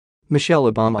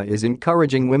Michelle Obama is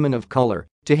encouraging women of color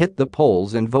to hit the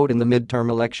polls and vote in the midterm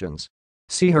elections.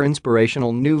 See her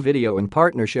inspirational new video in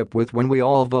partnership with When We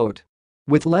All Vote.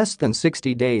 With less than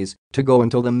 60 days to go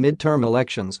until the midterm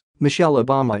elections, Michelle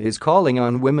Obama is calling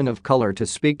on women of color to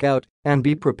speak out and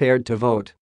be prepared to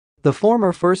vote. The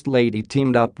former First Lady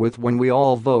teamed up with When We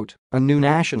All Vote, a new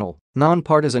national,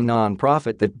 nonpartisan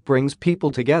nonprofit that brings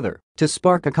people together to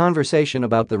spark a conversation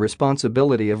about the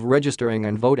responsibility of registering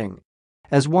and voting.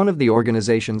 As one of the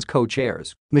organization's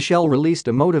co-chairs, Michelle released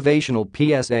a motivational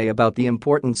PSA about the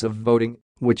importance of voting,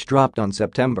 which dropped on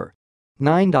September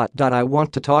 9. I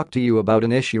want to talk to you about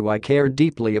an issue I care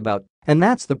deeply about, and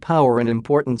that's the power and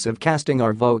importance of casting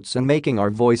our votes and making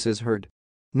our voices heard.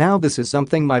 Now this is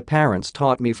something my parents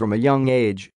taught me from a young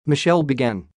age, Michelle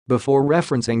began, before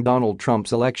referencing Donald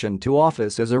Trump's election to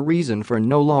office as a reason for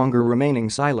no longer remaining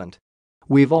silent.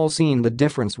 We've all seen the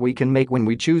difference we can make when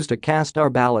we choose to cast our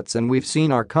ballots, and we've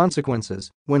seen our consequences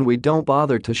when we don't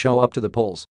bother to show up to the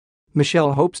polls.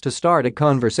 Michelle hopes to start a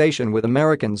conversation with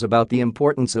Americans about the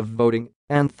importance of voting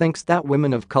and thinks that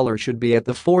women of color should be at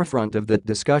the forefront of that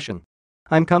discussion.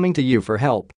 I'm coming to you for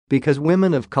help because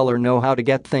women of color know how to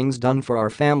get things done for our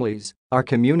families, our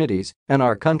communities, and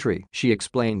our country, she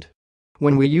explained.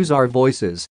 When we use our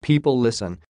voices, people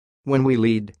listen. When we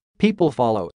lead, people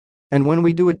follow. And when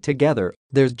we do it together,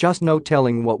 there's just no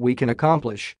telling what we can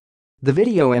accomplish. The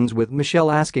video ends with Michelle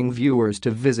asking viewers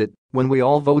to visit When We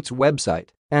All Vote's website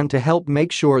and to help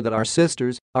make sure that our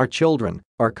sisters, our children,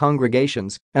 our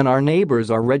congregations, and our neighbors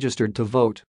are registered to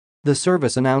vote. The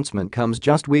service announcement comes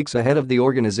just weeks ahead of the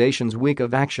organization's Week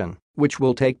of Action, which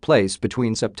will take place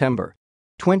between September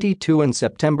 22 and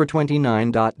September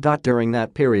 29. During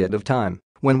that period of time,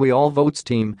 When We All Vote's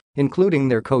team, including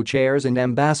their co-chairs and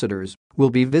ambassadors, will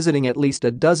be visiting at least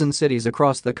a dozen cities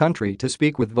across the country to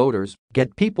speak with voters,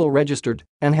 get people registered,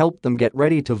 and help them get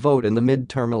ready to vote in the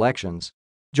midterm elections.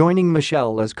 Joining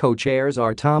Michelle as co-chairs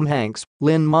are Tom Hanks,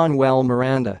 Lin-Manuel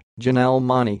Miranda, Janelle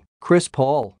Monáe, Chris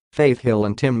Paul, Faith Hill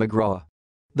and Tim McGraw.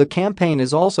 The campaign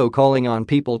is also calling on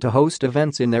people to host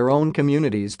events in their own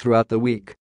communities throughout the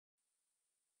week.